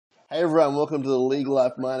Hey everyone, welcome to the League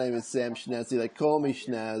Life. My name is Sam Schnazzy. They call me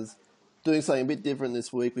Schnaz. Doing something a bit different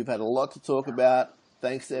this week. We've had a lot to talk about.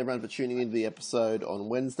 Thanks to everyone for tuning into the episode on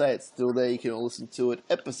Wednesday. It's still there. You can all listen to it.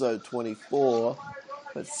 Episode 24.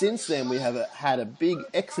 But since then, we have had a big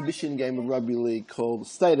exhibition game of rugby league called the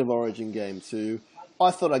State of Origin Game 2.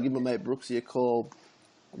 I thought I'd give my mate Brooksy a call.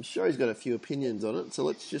 I'm sure he's got a few opinions on it. So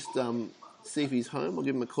let's just see if he's home. I'll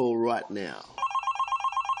give him a call right now.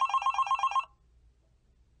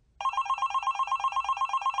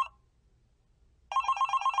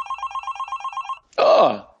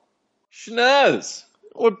 Oh, Schnaz,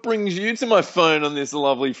 what brings you to my phone on this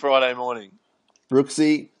lovely Friday morning?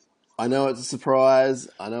 Brooksy, I know it's a surprise.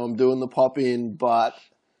 I know I'm doing the pop-in, but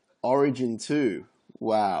Origin 2,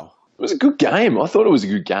 wow. It was a good game. I thought it was a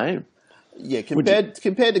good game. Yeah, compared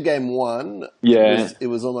to Game 1, Yeah. it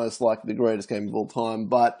was almost like the greatest game of all time,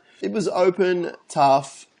 but it was open,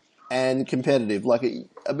 tough, and competitive.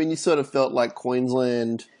 You sort of felt like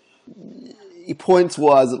Queensland,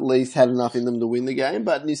 points-wise at least, had enough in them to win the game,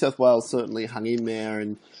 but New South Wales certainly hung in there,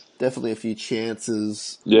 and definitely a few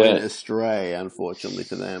chances went astray, unfortunately,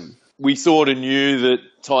 for them. We sort of knew that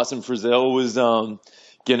Tyson Frizzell was going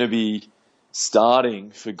to be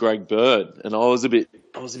starting for Greg Bird, and I was a bit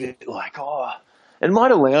like, it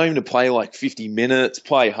might allow him to play like 50 minutes,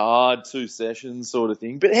 play hard, 2 sessions sort of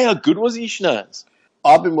thing. But how good was he, Schnaz?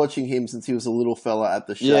 I've been watching him since he was a little fella at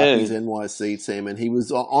the Sharkies NYC team, and he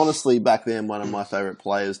was honestly back then one of my favourite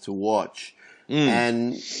players to watch.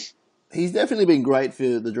 And he's definitely been great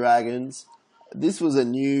for the Dragons. This was a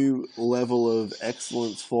new level of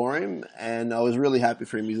excellence for him, and I was really happy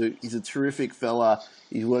for him. He's a terrific fella.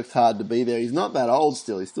 He's worked hard to be there. He's not that old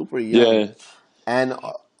still. He's still pretty young. Yeah. And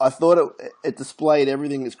I thought it displayed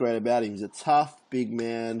everything that's great about him. He's a tough, big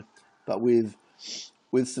man, but with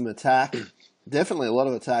some attack. Definitely a lot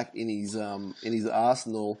of attack in his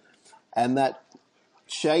arsenal. And that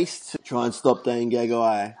chase to try and stop Dane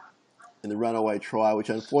Gagai in the runaway try, which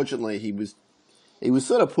unfortunately he was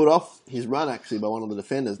sort of put off his run, actually, by one of the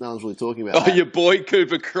defenders. No one's really talking about that. Your boy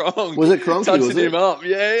Cooper Cronk. Was it Cronky? Touching him up.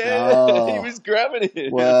 Yeah. Oh. He was grabbing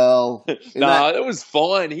him. Well, it was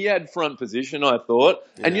fine. He had front position, I thought.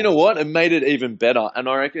 Yeah. And you know what? It made it even better. And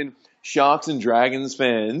I reckon Sharks and Dragons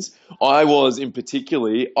fans, I was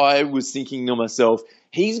thinking to myself,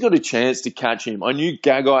 he's got a chance to catch him. I knew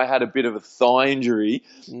Gagai had a bit of a thigh injury,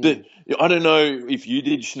 but I don't know if you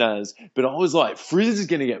did, Schnaz, but I was like, Frizz is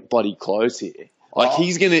going to get bloody close here.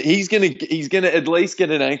 He's gonna at least get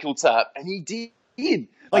an ankle tap, and he did. He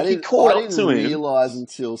caught up to him. I didn't realise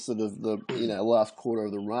until sort of the last quarter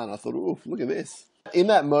of the run. I thought, "Ooh, look at this!" In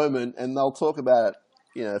that moment, and they'll talk about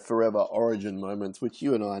it, forever Origin moments, which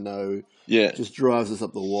you and I know, just drives us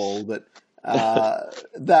up the wall. But that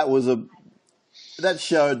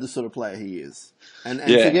showed the sort of player he is, and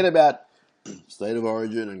forget about State of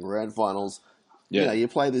Origin and Grand Finals. Yeah. You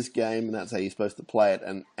play this game, and that's how you're supposed to play it.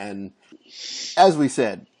 And as we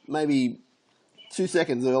said, maybe 2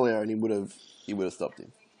 seconds earlier, and he would have stopped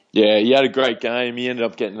him. Yeah, he had a great game. He ended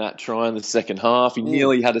up getting that try in the second half. He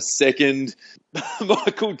nearly had a second.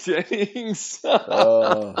 Michael Jennings.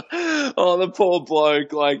 The poor bloke.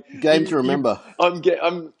 Game to remember. I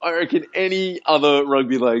reckon any other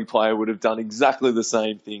rugby league player would have done exactly the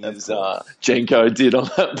same thing as Jenko did on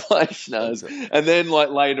that play, Schnaz. And then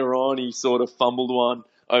later on, he sort of fumbled one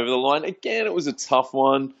over the line. Again, it was a tough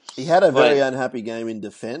one. He had a very unhappy game in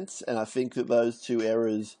defence, and I think that those 2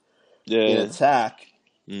 errors in attack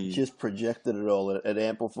just projected it all. It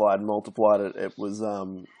amplified, multiplied it. It was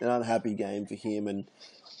an unhappy game for him, and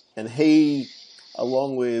he,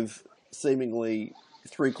 along with seemingly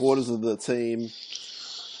 3/4 of the team,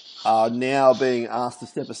 are now being asked to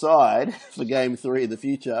step aside for Game 3 in the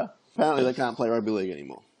future. Apparently, they can't play rugby league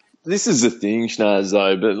anymore. This is the thing, Schnaz,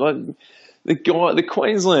 though. But the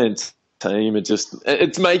Queensland team,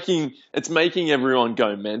 it's making everyone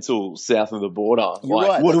go mental south of the border.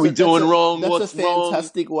 Right. What are we doing wrong? That's a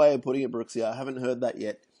fantastic way of putting it, Brooksy. I haven't heard that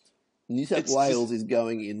yet. New South Wales is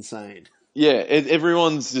going insane. Yeah,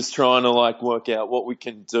 everyone's just trying to work out what we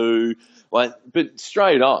can do. But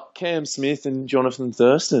straight up, Cam Smith and Jonathan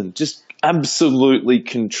Thurston just absolutely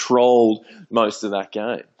controlled most of that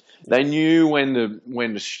game. They knew when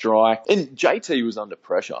to strike, and JT was under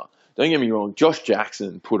pressure. Don't get me wrong, Josh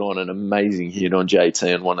Jackson put on an amazing hit on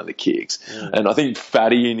JT on one of the kicks. And I think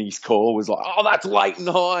Fatty in his call was like, "Oh, that's late and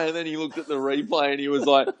high." And then he looked at the replay and he was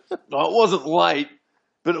like, "No, it wasn't late,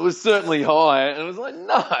 but it was certainly high." And I was like,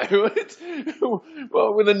 "No,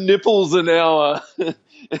 well, when the nipples are now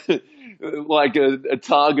like a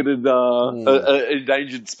targeted,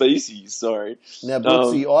 endangered species. Sorry. Now,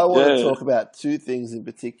 Brooksy, I want to talk about two things in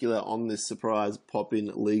particular on this surprise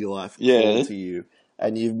pop-in Legal Life call to you,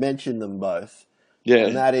 and you've mentioned them both. Yeah.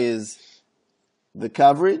 And that is the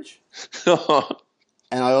coverage,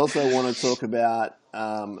 and I also want to talk about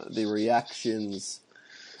the reactions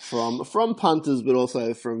from punters, but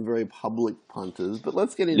also from very public punters. But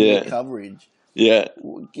let's get into the coverage. Yeah.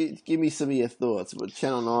 Give me some of your thoughts. With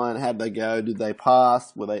Channel 9, how'd they go? Did they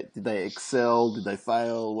pass? Did they excel? Did they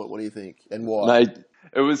fail? What do you think? And why? Mate,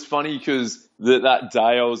 it was funny because that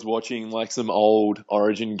day I was watching like some old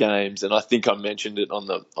Origin games, and I think I mentioned it on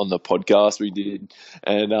the podcast we did.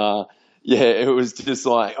 And it was just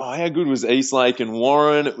like, oh, how good was Eastlake and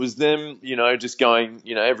Warren? It was them, just going,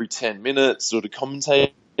 every 10 minutes sort of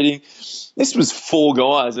commentating. This was four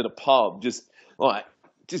guys at a pub, just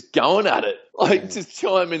going at it, just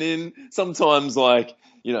chiming in. Sometimes,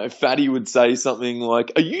 Fatty would say something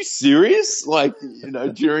like, "Are you serious?"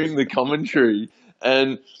 During the commentary.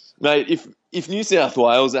 And mate, if New South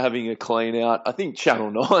Wales are having a clean out, I think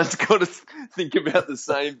Channel 9's got to think about the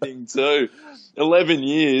same thing too. 11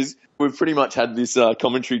 years, we've pretty much had this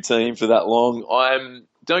commentary team for that long.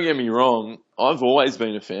 Don't get me wrong, I've always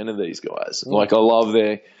been a fan of these guys. I love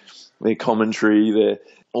their commentary,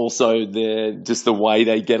 just the way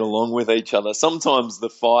they get along with each other. Sometimes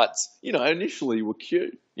the fights, initially were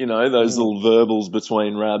cute. Those little verbals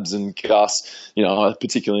between Rabs and Gus,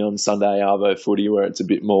 particularly on Sunday Arvo footy where it's a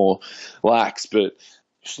bit more lax. But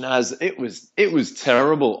Schnaz, it was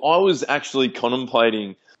terrible. I was actually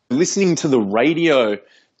contemplating listening to the radio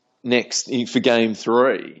next for game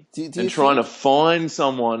 3 and trying to find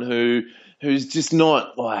someone who's just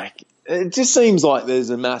not it just seems like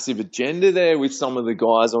there's a massive agenda there with some of the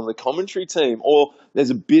guys on the commentary team, or there's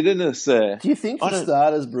a bitterness there. Do you think for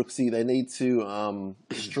starters, Brooksy, they need to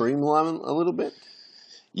streamline a little bit?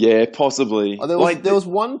 Yeah, possibly. There was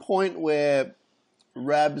one point where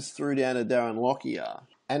Rabs threw down to Darren Lockyer,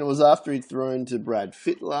 and it was after he'd thrown to Brad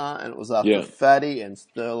Fittler, and it was after Fatty and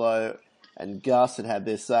Sterlo and Gus had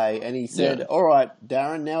their say, and he said, "All right,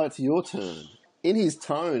 Darren, now it's your turn." In his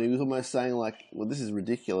tone, he was almost saying well, this is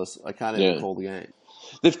ridiculous. I can't even call the game.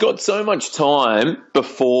 They've got so much time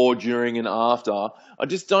before, during, and after. I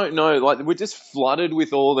just don't know. We're just flooded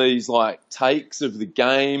with all these takes of the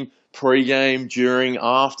game, pre-game, during,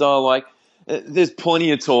 after. There's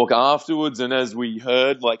plenty of talk afterwards. And as we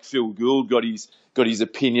heard, Phil Gould got his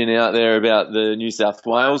opinion out there about the New South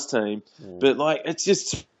Wales team. But it's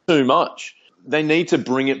just too much. They need to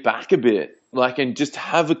bring it back a bit. And just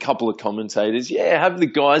have a couple of commentators. Yeah, have the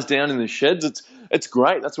guys down in the sheds. It's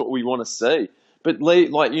great. That's what we want to see. But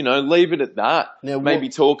leave it at that. Now, maybe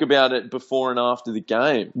talk about it before and after the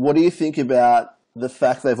game. What do you think about the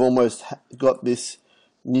fact they've almost got this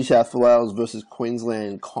New South Wales versus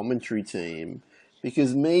Queensland commentary team?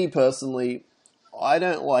 Because me personally, I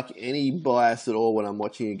don't like any bias at all when I'm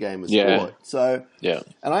watching a game of sport. So,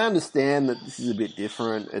 and I understand that this is a bit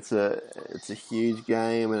different. It's a huge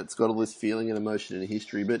game and it's got all this feeling and emotion and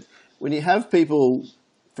history. But when you have people,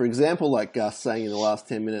 for example, like Gus saying in the last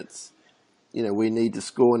 10 minutes, we need to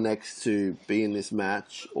score next to be in this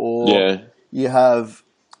match, or you have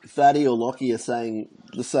Fatty or Lockyer saying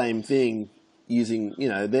the same thing using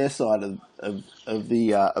their side of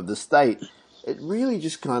the state. It really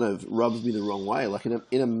just kind of rubs me the wrong way,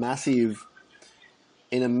 in a massive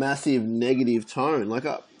negative tone.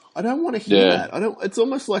 I don't want to hear that. It's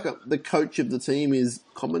almost like the coach of the team is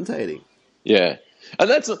commentating. Yeah, and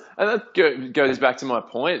that goes back to my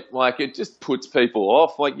point. It just puts people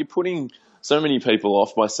off. You're putting so many people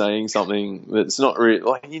off by saying something that's not really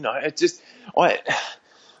It just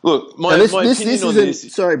Look, my opinion on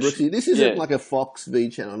this... Sorry, Brooksy, this isn't like a Fox v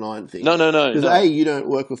Channel 9 thing. No. Because A, you don't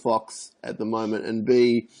work with Fox at the moment, and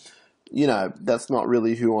B, that's not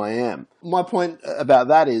really who I am. My point about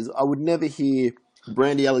that is I would never hear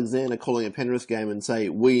Brandy Alexander calling a Penrith game and say,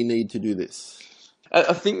 we need to do this.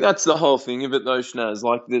 I think that's the whole thing of it, though, Schnaz.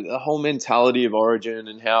 The whole mentality of Origin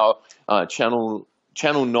and how Channel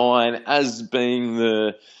 9, as being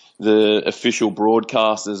the official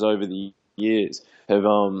broadcasters over the years,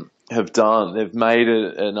 have done. They've made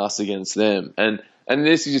it an us against them. And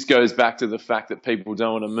this just goes back to the fact that people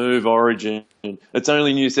don't want to move Origin. It's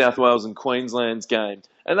only New South Wales and Queensland's game.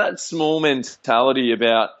 And that small mentality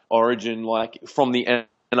about Origin, from the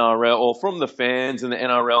NRL or from the fans and the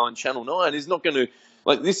NRL and Channel 9 is not going to...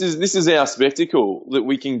 this is our spectacle that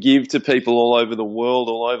we can give to people all over the world,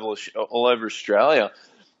 all over Australia.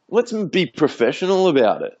 Let's be professional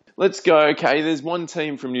about it. Let's go, okay, there's one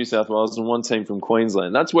team from New South Wales and one team from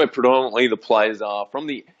Queensland. That's where predominantly the players are from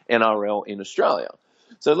the NRL in Australia.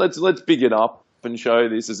 So let's big it up and show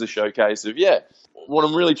this as a showcase of, what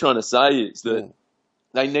I'm really trying to say is that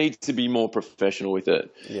they need to be more professional with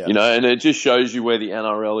it, and it just shows you where the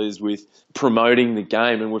NRL is with promoting the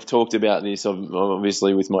game. And we've talked about this,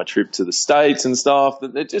 obviously, with my trip to the States and stuff,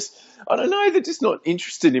 that they're just not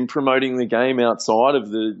interested in promoting the game outside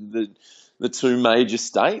of the two major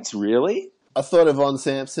states, really. I thought Yvonne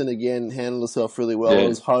Sampson, again, handled herself really well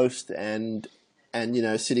as host and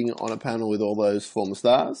sitting on a panel with all those former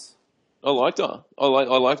stars. I liked her. I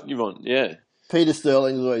liked Yvonne, yeah. Peter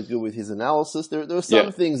Sterling is always good with his analysis. There are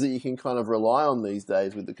some things that you can kind of rely on these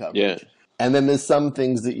days with the coverage. Yeah. And then there's some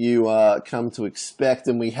things that you come to expect.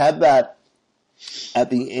 And we had that at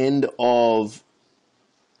the end of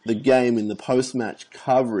the game in the post-match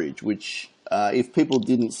coverage, which if people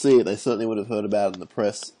didn't see it, they certainly would have heard about it in the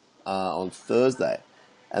press on Thursday.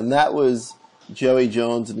 And that was Joey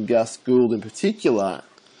Johns and Gus Gould in particular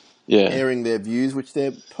airing their views, which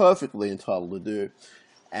they're perfectly entitled to do.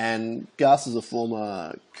 And Gus is a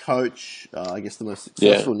former coach, I guess the most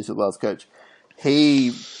successful New South Wales coach.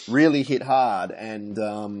 He really hit hard,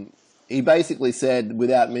 and he basically said,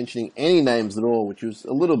 without mentioning any names at all, which was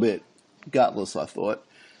a little bit gutless, I thought,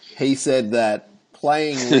 he said that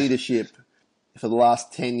playing leadership for the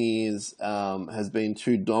last 10 years has been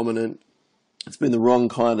too dominant. It's been the wrong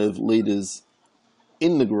kind of leaders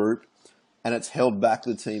in the group, and it's held back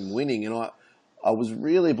the team winning. And I was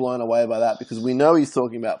really blown away by that, because we know he's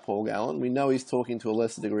talking about Paul Gallen. We know he's talking to a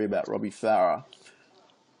lesser degree about Robbie Farah.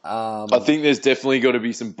 I think there's definitely got to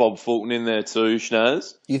be some Bob Fulton in there too,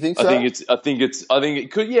 Schnaz. You think so? I think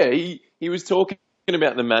it could. Yeah, he was talking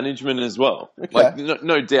about the management as well. Okay. Like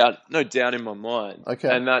no doubt in my mind. Okay.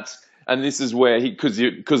 And this is where because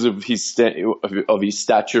of his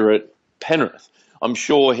stature at Penrith, I'm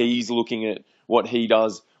sure he's looking at what he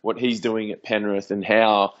does, what he's doing at Penrith, and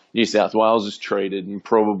how New South Wales is treated, and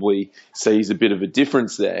probably sees a bit of a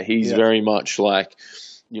difference there. He's very much like,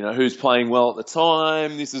 who's playing well at the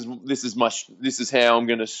time. This is how I'm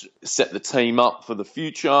going to set the team up for the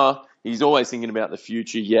future. He's always thinking about the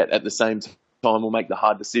future, yet at the same time will make the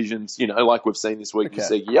hard decisions. Like we've seen this week with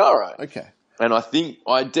Seguiaro. Okay. And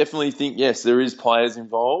I definitely think, yes, there is players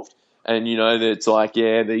involved. And, that it's like,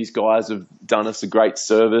 these guys have done us a great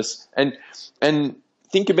service. And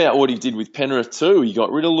think about what he did with Penrith too. He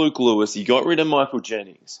got rid of Luke Lewis. He got rid of Michael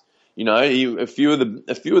Jennings. A few of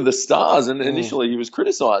the stars, and initially he was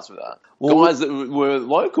criticised for that. Well, guys that were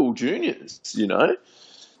local juniors,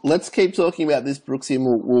 Let's keep talking about this, Brooksy,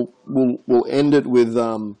 and we'll end it with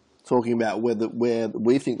talking about where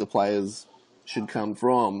we think the players should come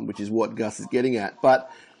from, which is what Gus is getting at. But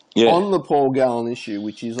on the Paul Gallen issue,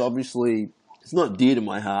 which is obviously, it's not dear to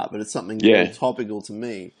my heart, but it's something very topical to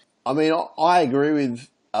me. I mean, I agree with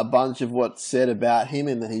a bunch of what's said about him,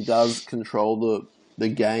 in that he does control the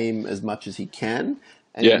game as much as he can.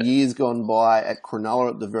 And in years gone by, at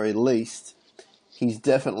Cronulla at the very least, he's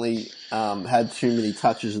definitely had too many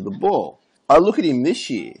touches of the ball. I look at him this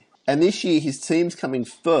year, and this year his team's coming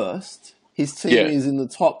first. His team is in the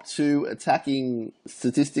top 2 attacking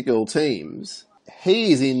statistical teams.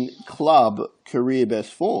 He is in club career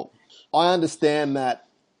best form. I understand that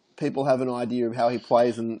people have an idea of how he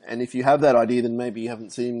plays, and if you have that idea, then maybe you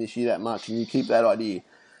haven't seen him this year that much, and you keep that idea.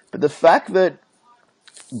 But the fact that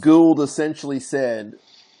Gould essentially said,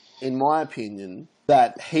 in my opinion,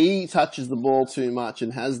 that he touches the ball too much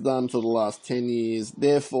and has done for the last 10 years,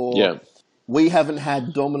 therefore we haven't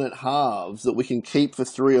had dominant halves that we can keep for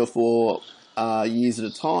 3 or 4 years at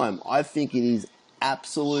a time. I think it is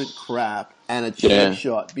absolute crap and a cheap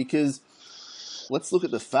shot, because let's look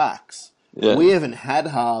at the facts. Yeah. We haven't had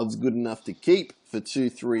halves good enough to keep for 2,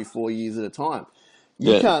 3, 4 years at a time.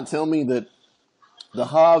 You can't tell me that the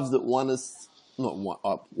halves that won us,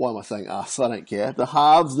 why am I saying us? I don't care. The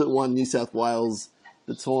halves that won New South Wales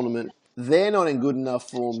the tournament, they're not in good enough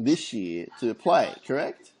form this year to play,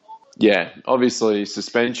 correct? Yeah, obviously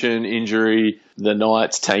suspension, injury, the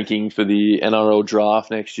Knights tanking for the NRL draft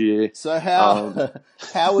next year. So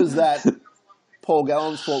how is that Paul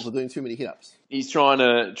Gallen's fault for doing too many hit-ups? He's trying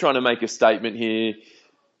to make a statement here.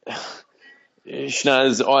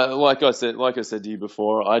 Schnaz, like I said to you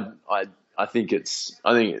before, I think it's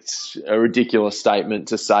a ridiculous statement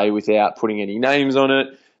to say without putting any names on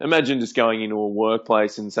it. Imagine just going into a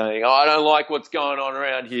workplace and saying, I don't like what's going on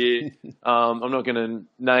around here. I'm not going to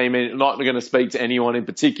name it, not going to speak to anyone in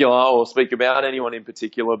particular or speak about anyone in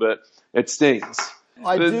particular, but it stings.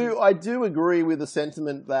 I do agree with the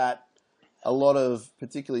sentiment that a lot of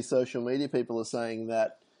particularly social media people are saying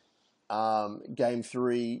that Game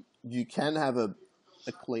 3, you can have a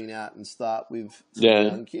clean out and start with some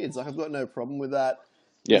young kids. Like, I've got no problem with that.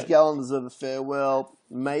 Does Gallen deserve a farewell?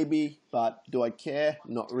 Maybe, but do I care?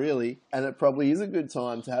 Not really. And it probably is a good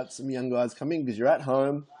time to have some young guys come in because you're at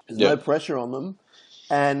home. There's no pressure on them.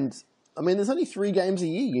 And, I mean, there's only 3 games a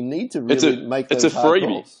year. You need to really make those hard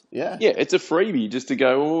calls. Yeah, it's a freebie just to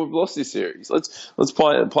go, well, we've lost this series. Let's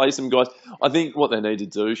play some guys. I think what they need to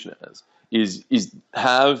do, Shanaz, is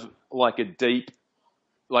have like a deep...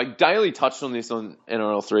 Like, Daly touched on this on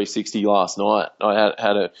NRL 360 last night. I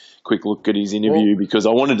had a quick look at his interview because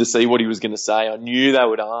I wanted to see what he was going to say. I knew they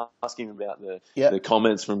would ask him about the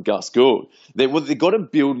comments from Gus Gould. They've got to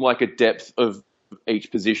build, like, a depth of each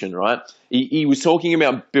position, right? He was talking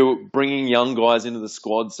about bringing young guys into the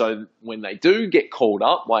squad so when they do get called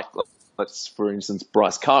up, like, let's, for instance,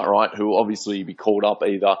 Bryce Cartwright, who will obviously be called up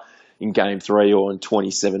either in Game 3 or in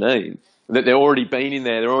 2017, that they've already been in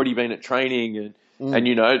there, they've already been at training and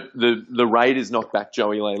you know, the Raiders knocked back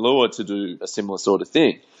Joey Leilua to do a similar sort of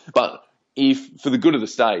thing. But if, for the good of the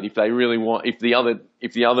state, if they really want, if the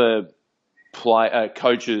other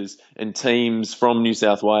coaches and teams from New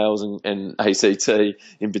South Wales and ACT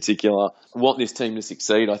in particular want this team to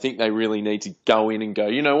succeed, I think they really need to go in and go,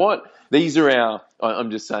 you know what? These are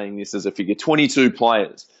I'm just saying this as a figure, 22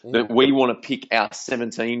 players that we want to pick our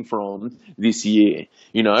 17 from this year.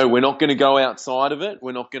 You know, we're not going to go outside of it.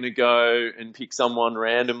 We're not going to go and pick someone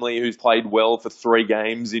randomly who's played well for 3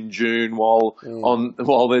 games in June while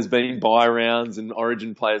there's been bye rounds and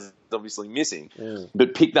Origin players obviously missing.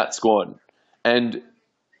 But pick that squad. And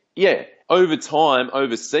over time,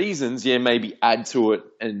 over seasons, maybe add to it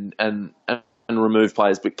and remove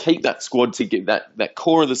players, but keep that squad to get that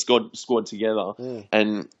core of the squad together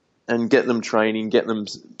and get them training, get them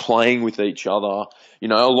playing with each other. You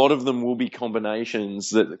know, a lot of them will be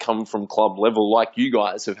combinations that come from club level, like you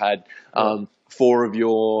guys have had 4 of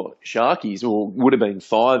your Sharkies, or would have been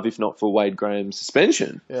 5 if not for Wade Graham's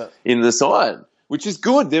suspension in the side, which is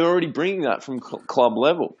good. They're already bringing that from club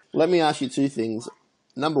level. Let me ask you 2 things.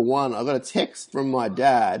 Number 1, I got a text from my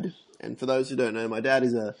dad, and for those who don't know, my dad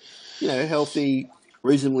is a healthy,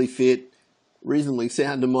 reasonably fit, reasonably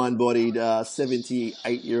sound and mind-bodied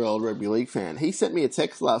 78-year-old rugby league fan. He sent me a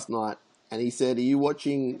text last night, and he said, "Are you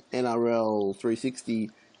watching NRL 360?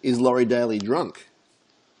 Is Laurie Daly drunk?"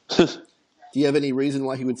 Do you have any reason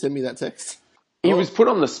why he would send me that text? He was put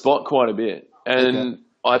on the spot quite a bit, and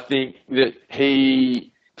I think that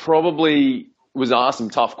he probably was asked some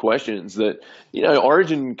tough questions that, you know,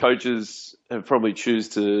 Origin coaches have probably choose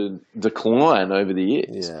to decline over the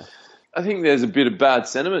years. Yeah. I think there's a bit of bad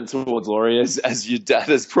sentiment towards Laurie, as your dad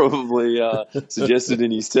has probably suggested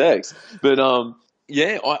in his text. But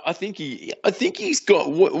I think he's got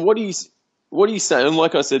what he's saying.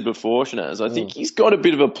 Like I said before, Shanaz, I think he's got a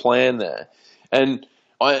bit of a plan there, and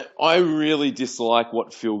I really dislike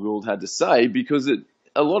what Phil Gould had to say because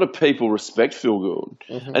a lot of people respect Phil Gould,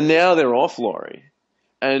 and now they're off Laurie,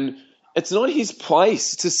 and it's not his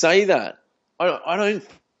place to say that. I don't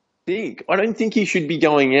think he should be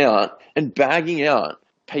going out and bagging out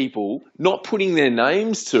people, not putting their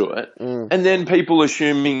names to it, and then people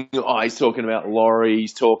assuming, he's talking about Laurie,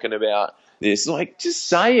 he's talking about this. Like, just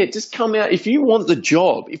say it. Just come out. If you want the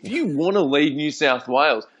job, if you want to lead New South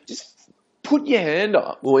Wales, just put your hand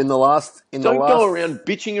up. Well, don't go around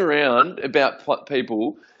bitching around about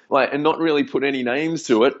people and not really put any names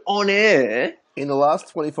to it on air. In the last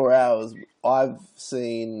 24 hours, I've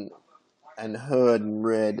seen and heard and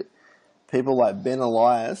read people like Ben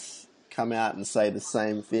Elias come out and say the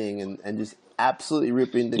same thing and just absolutely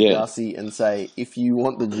rip into Gussie and say, if you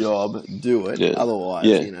want the job, do it. Otherwise,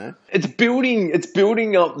 you know. It's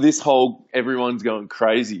building up this whole everyone's going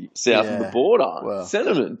crazy south of the border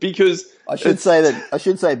sentiment, because I should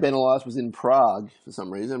say Ben Elias was in Prague for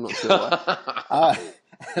some reason. I'm not sure why.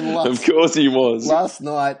 Of course he was. Last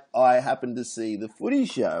night I happened to see the footy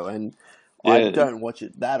show, and I don't watch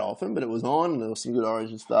it that often, but it was on and there was some good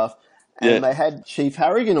Origin stuff. And they had Chief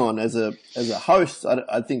Harrigan on as a host,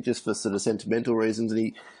 I think just for sort of sentimental reasons.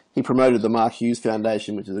 And he promoted the Mark Hughes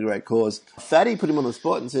Foundation, which is a great cause. Fatty put him on the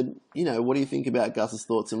spot and said, you know, what do you think about Gus's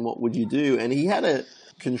thoughts and what would you do? And he had a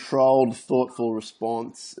controlled, thoughtful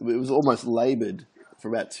response. It was almost laboured for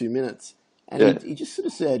about 2 minutes. And he just sort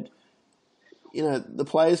of said, you know, the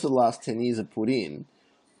players for the last 10 years have put in.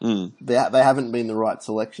 They haven't been the right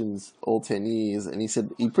selections all 10 years. And he said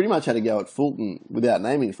he pretty much had to go at Fulton without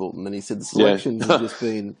naming Fulton. And he said the selections have just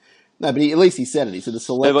been... No, but at least he said it. He said the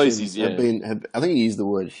selections have been... I think he used the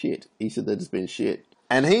word shit. He said they've just been shit.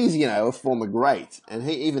 And he's, you know, a former great. And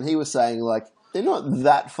he was saying, like, they're not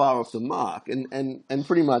that far off the mark. And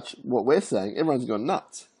pretty much what we're saying, everyone's gone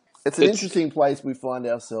nuts. It's an interesting place we find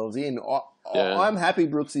ourselves in. Yeah. I'm happy,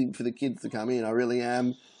 Brooksy, for the kids to come in. I really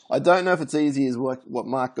am. I don't know if it's easy as what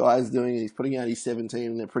Mark Guy is doing. He's putting out his 17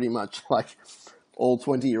 and they're pretty much like all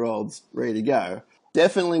 20-year-olds ready to go.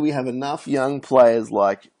 Definitely we have enough young players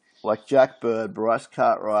like Jack Bird, Bryce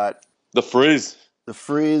Cartwright. The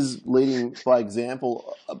Frizz leading by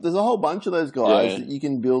example. There's a whole bunch of those guys that you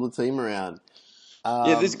can build a team around.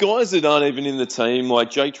 There's guys that aren't even in the team,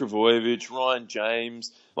 like Jake Trbojevic, Ryan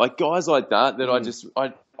James, like guys like that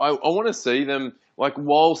I want to see them, like,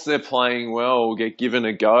 whilst they're playing well, get given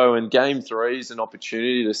a go. And Game 3 is an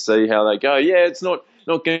opportunity to see how they go. Yeah, it's not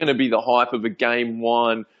going to be the hype of a Game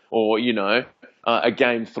 1 or, a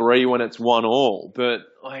Game 3 when it's 1-1. But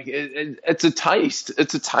like, it's a taste.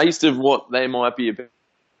 It's a taste of what they might be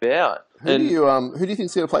about. Who do you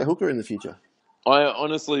think's going to play hooker in the future? I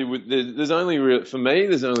honestly, there's only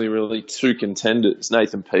really two contenders: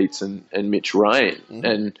 Nathan Peats and Mitch Rain.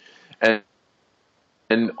 Mm-hmm.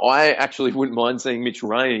 And I actually wouldn't mind seeing Mitch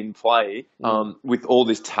Rain play with all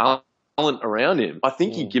this talent around him. I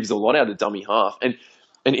think he gives a lot out of dummy half. And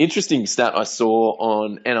an interesting stat I saw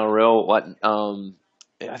on NRL,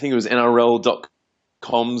 I think it was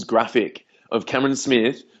NRL.com's graphic of Cameron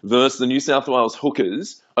Smith versus the New South Wales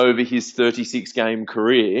Hookers over his 36-game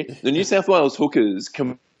career. The New South Wales Hookers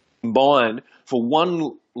combined for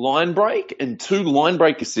 1 line break and 2 line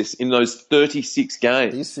break assists in those 36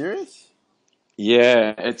 games. Are you serious?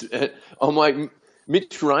 Yeah. I'm like,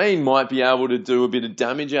 Mitch Rain might be able to do a bit of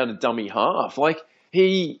damage out of dummy half. Like,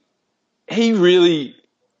 he really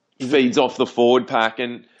feeds off the forward pack.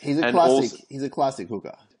 And he's a classic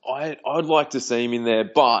hooker. I'd like to see him in there,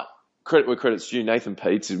 but credit where credit's due, Nathan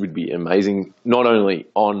Peats would be amazing, not only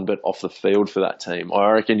on but off the field for that team. I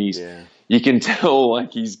reckon you can tell,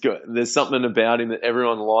 like, there's something about him that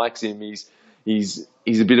everyone likes him. He's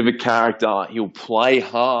a bit of a character. He'll play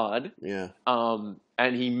hard. Yeah.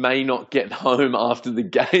 And he may not get home after the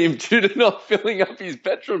game due to not filling up his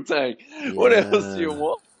petrol tank. Yeah. What else do you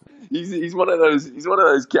want? He's one of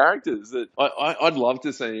those characters that I'd love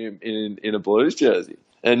to see him in a Blues jersey.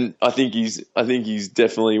 And I think he's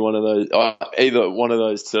definitely one of those, either one of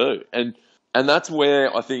those two. And that's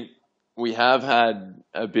where I think we have had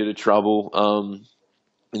a bit of trouble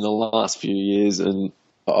in the last few years. And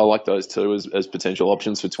I like those two as potential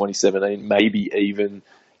options for 2017, maybe even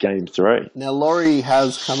Game 3. Now, Laurie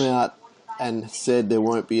has come out and said there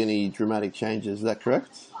won't be any dramatic changes. Is that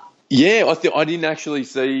correct? Yeah, I didn't actually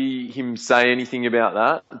see him say anything about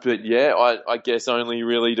that, but yeah, I guess only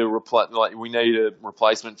really to replace. Like, we need a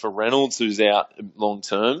replacement for Reynolds, who's out long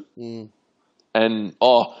term, and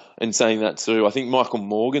saying that too, I think Michael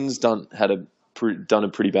Morgan's done a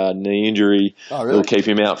pretty bad knee injury. Oh, really? It'll keep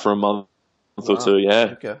him out for a month or two.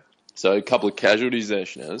 Yeah. Okay. So a couple of casualties there,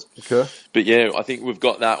 Schnaz. Okay. But yeah, I think we've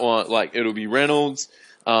got that one. Like, it'll be Reynolds.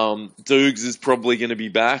 Dukes is probably going to be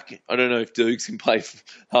back. I don't know if Dukes can play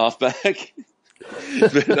halfback.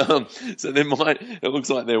 But so it looks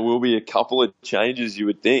like there will be a couple of changes, you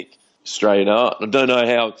would think, straight up. I don't know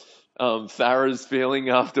how Farah's feeling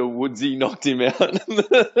after Woodsy knocked him out in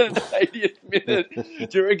the 80th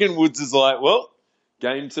minute. Do you reckon Woods is like, well,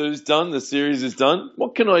 Game 2's done, the series is done.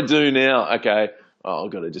 What can I do now? Okay,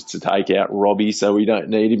 I've got to take out Robbie so we don't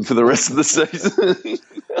need him for the rest of the season.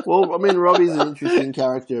 Well, I mean, Robbie's an interesting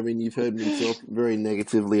character. I mean, you've heard me talk very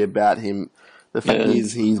negatively about him. The fact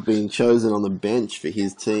is he's been chosen on the bench for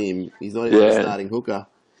his team. He's not even a starting hooker.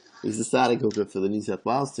 He's the starting hooker for the New South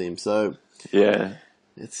Wales team. So yeah,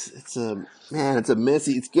 it's a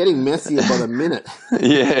messy. It's getting messier by the minute.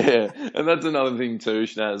 Yeah, and that's another thing too,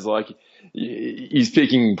 Schnaz. Like, he's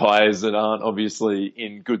picking players that aren't obviously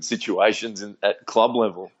in good situations at club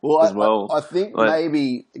level as well. I think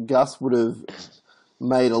maybe Gus would have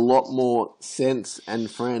made a lot more sense and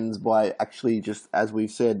friends by actually just, as we've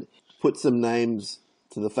said, put some names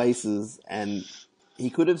to the faces, and he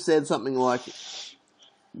could have said something like,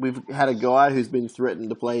 we've had a guy who's been threatened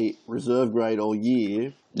to play reserve grade all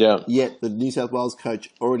year, yet the New South Wales coach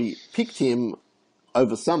already picked him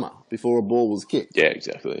over summer before a ball was kicked. Yeah,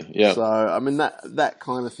 exactly. Yeah. So, I mean, that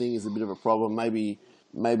kind of thing is a bit of a problem. Maybe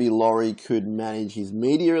Laurie could manage his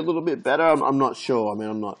media a little bit better. I'm not sure. I mean,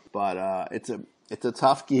 I'm not, but it's a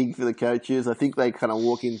tough gig for the coaches. I think they kind of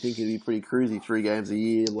walk in thinking it'd be pretty cruisy, 3 games a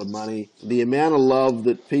year, a lot of money. The amount of love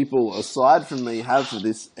that people, aside from me, have for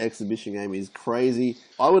this exhibition game is crazy.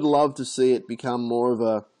 I would love to see it become more of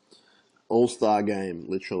a all-star game,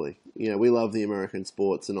 literally. You know, we love the American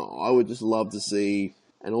sports, and I would just love to see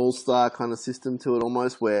an all-star kind of system to it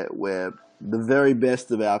almost, where the very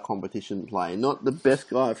best of our competition play, not the best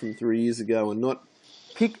guy from 3 years ago, and not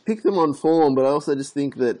pick them on form, but I also just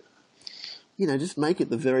think that just make it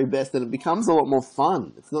the very best, and it becomes a lot more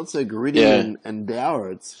fun. It's not so gritty and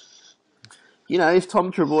dour. It's, if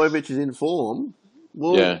Tom Trbojevic is in form,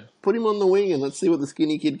 put him on the wing and let's see what the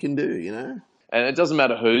skinny kid can do, And it doesn't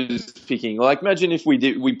matter who's picking. Like, imagine if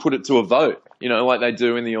we put it to a vote, like they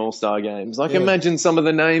do in the All-Star games. Like, imagine some of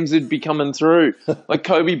the names that'd be coming through. Like,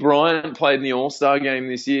 Kobe Bryant played in the All-Star game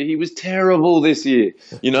this year. He was terrible this year.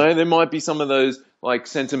 There might be some of those, like,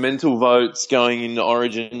 sentimental votes going into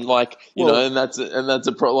Origin, like, and that's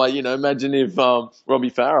imagine if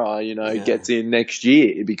Robbie Farah, gets in next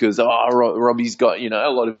year because, Robbie's got, a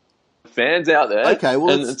lot of fans out there. Okay,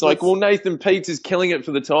 well, and it's like, Nathan Peets is killing it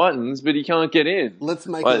for the Titans, but he can't get in. Let's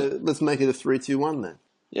make it a 3-2-1 then.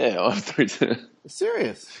 Yeah, 3-2.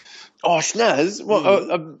 Serious? Oh, Schnaz,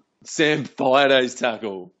 Sam Thaida's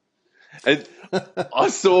tackle. And I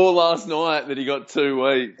saw last night that he got 2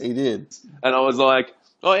 weeks. He did, and I was like,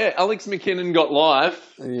 oh yeah, Alex McKinnon got life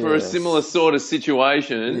for a similar sort of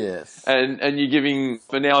situation. Yes, and you're giving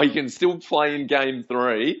for now he can still play in game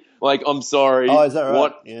 3. Like, I'm sorry. Oh, is that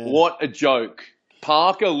right? What a joke.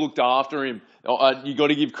 Parker looked after him. You got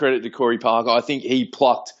to give credit to Corey Parker. I think he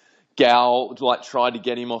plucked Gal, tried to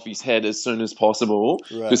get him off his head as soon as possible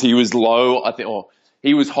because he was low. I think,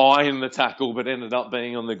 he was high in the tackle, but ended up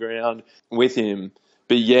being on the ground with him.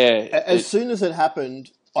 But as soon as it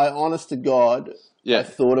happened, I honest to God, I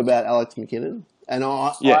thought about Alex McKinnon, and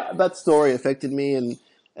that story affected me and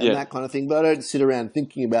that kind of thing. But I don't sit around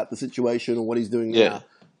thinking about the situation or what he's doing now.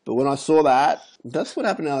 But when I saw that, that's what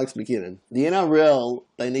happened to Alex McKinnon. The NRL,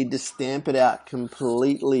 they need to stamp it out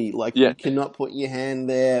completely. Like, you cannot put your hand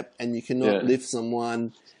there and you cannot lift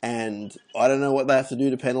someone. And I don't know what they have to do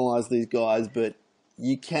to penalise these guys, but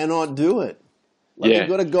you cannot do it. Like, you've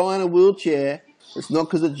got a guy in a wheelchair. It's not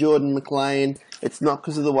because of Jordan McLean. It's not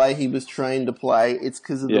because of the way he was trained to play. It's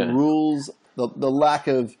because of the rules, the lack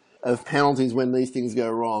of penalties when these things go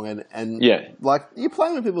wrong. And like, you're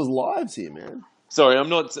playing with people's lives here, man. Sorry,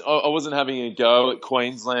 I wasn't having a go at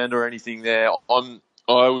Queensland or anything there.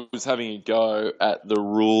 I was having a go at the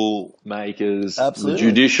rule makers, the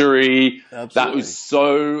judiciary. Absolutely. That was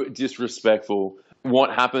so disrespectful. What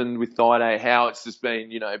happened with Thaiday, how it's just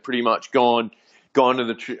been, pretty much gone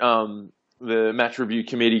to the match review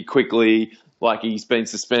committee quickly. Like, he's been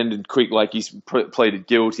suspended quick, like he's pleaded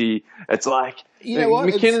guilty. It's like,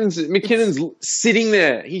 McKinnon's sitting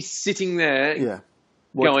there. He's sitting there. Yeah.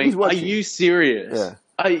 Going, are you serious?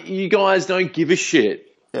 Yeah. You guys don't give a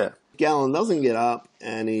shit. Yeah. Gallen doesn't get up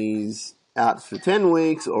and he's out for 10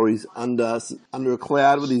 weeks or he's under a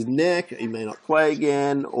cloud with his neck. He may not play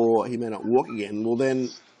again or he may not walk again. Well, then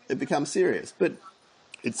it becomes serious. But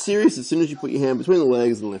it's serious as soon as you put your hand between the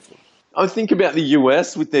legs and lift them. I think about the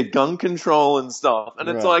US with their gun control and stuff. And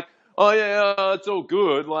it's like, it's all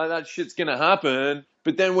good. Like, that shit's going to happen.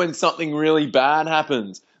 But then when something really bad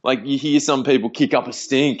happens, like, you hear some people kick up a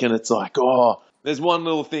stink and it's like, there's one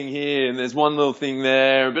little thing here and there's one little thing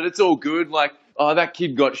there, but it's all good. Like, that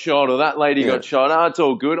kid got shot or that lady got shot. It's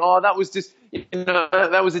all good. That was just,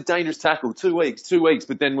 that was a dangerous tackle. 2 weeks.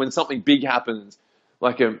 But then when something big happens,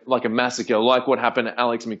 like a massacre, like what happened to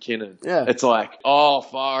Alex McKinnon, it's like,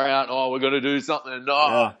 far out. We're going to do something.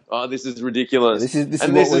 This is ridiculous. This is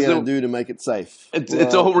what we're going to do to make it safe.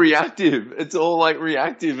 It's all reactive. It's all like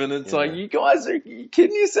reactive, and it's like, you guys are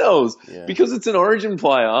kidding yourselves. Because it's an Origin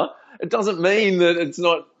player, it doesn't mean that it's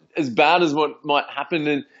not as bad as what might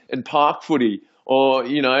happen in park footy or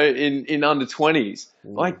in under 20s.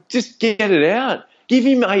 Like, just get it out. Give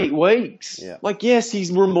him 8 weeks. Like, yes,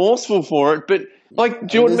 he's remorseful for it, but like,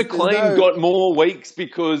 Jordan McLean got more weeks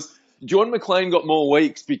because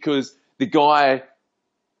the guy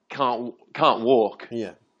can't walk.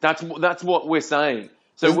 Yeah. That's what we're saying.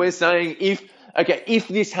 So we're saying if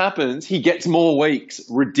this happens, he gets more weeks.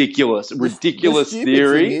 Ridiculous theory. The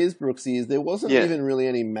thing is, Brooksy, there wasn't even really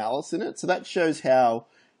any malice in it. So that shows how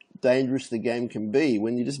dangerous the game can be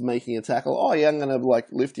when you're just making a tackle. I'm going to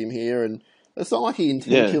lift him here, and it's not like he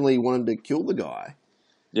intentionally wanted to kill the guy.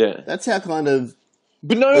 Yeah. That's how kind of.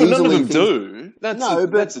 But none of them do.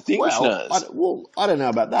 That's the thing, Schnaz. I don't know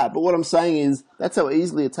about that. But what I'm saying is that's how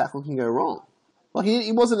easily a tackle can go wrong. Like,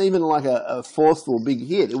 he wasn't even like a forceful big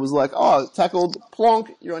hit. It was like, tackled,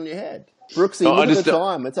 plonk, you're on your head. Brooksy, look at the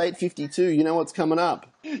time. It's 8:52. You know what's coming up.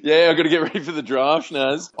 Yeah, I've got to get ready for the draft,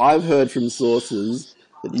 Schnaz. I've heard from sources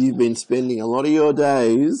that you've been spending a lot of your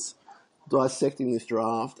days dissecting this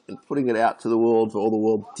draft and putting it out to the world for all the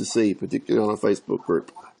world to see, particularly on a Facebook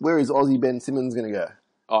group. Where is Aussie Ben Simmons going to go?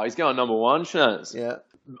 He's going number 1, Schnaz. Yeah.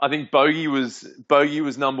 I think Bogey was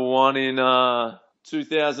number 1 in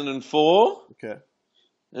 2004. Okay.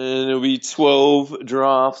 And it'll be 12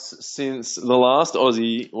 drafts since the last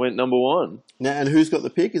Aussie went number one. Now, and who's got the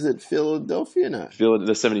pick? Is it Philadelphia? No.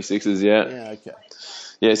 The 76ers, yeah. Yeah, okay.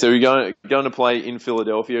 Yeah, so we're going to play in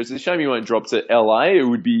Philadelphia. It's a shame he won't drop to LA. It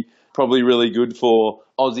would be probably really good for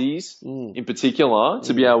Aussies in particular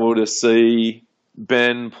to be able to see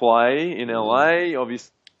Ben play in LA.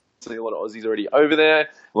 Obviously, a lot of Aussies already over there.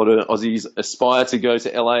 A lot of Aussies aspire to go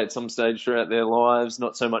to LA at some stage throughout their lives.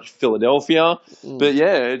 Not so much Philadelphia, but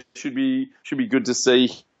yeah, it should be good to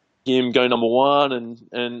see him go number one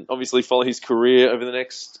and obviously follow his career over the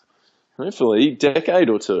next, hopefully, decade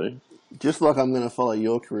or two. Just like I'm going to follow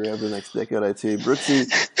your career over the next decade or two,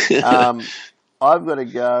 Brooksy. I've got to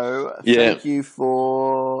go. Thank you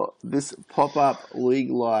for this pop-up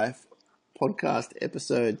League Life podcast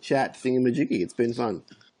episode chat thingamajiggy. It's been fun.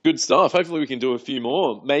 Good stuff. Hopefully we can do a few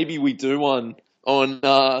more. Maybe we do one on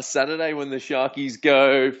Saturday when the Sharkies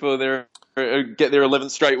go for get their 11th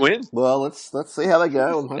straight win. Well, let's see how they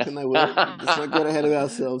go. I'm hoping they will. Let's not get ahead of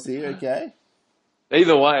ourselves here, okay?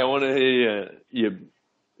 Either way, I want to hear you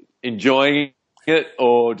enjoying it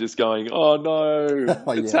or just going, oh no,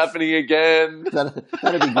 it's happening again.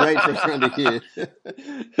 That'd be great for everyone to hear.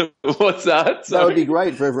 What's that? That would be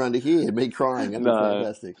great for everyone to hear, me crying. That'd be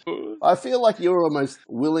fantastic. I feel like you're almost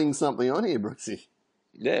willing something on here, Brooksy.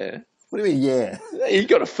 Yeah. What do you mean, yeah? You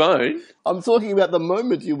got a phone. I'm talking about the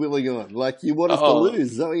moment you're willing on. Like, you want us to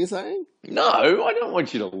lose. Is that what you're saying? No, I don't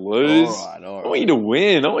want you to lose. All right. I want you to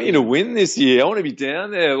win. I want you to win this year. I want to be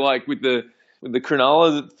down there, like, with the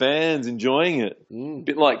Cronulla fans enjoying it.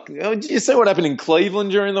 Bit like, did you see what happened in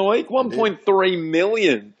Cleveland during the week? 1.3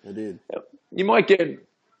 million. I did. You might get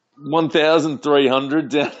 1,300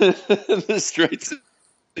 down the streets of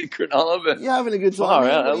Cronulla. But you're having a good time.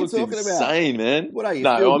 That what are you looks talking insane, about? Man. What are you,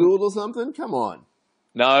 Phil Gould or something? Come on.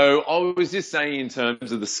 No, I was just saying in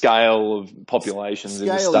terms of the scale of populations in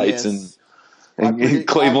the States and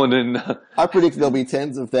Cleveland. I predict there'll be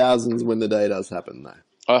tens of thousands when the day does happen, though.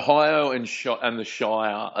 Ohio and the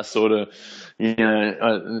Shire are sort of,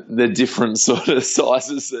 they're different sort of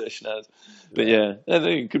sizes there, Schnaz. But yeah, I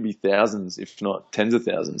think it could be thousands, if not tens of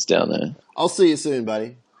thousands down there. I'll see you soon,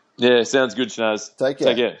 buddy. Yeah, sounds good, Schnaz. Take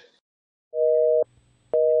care.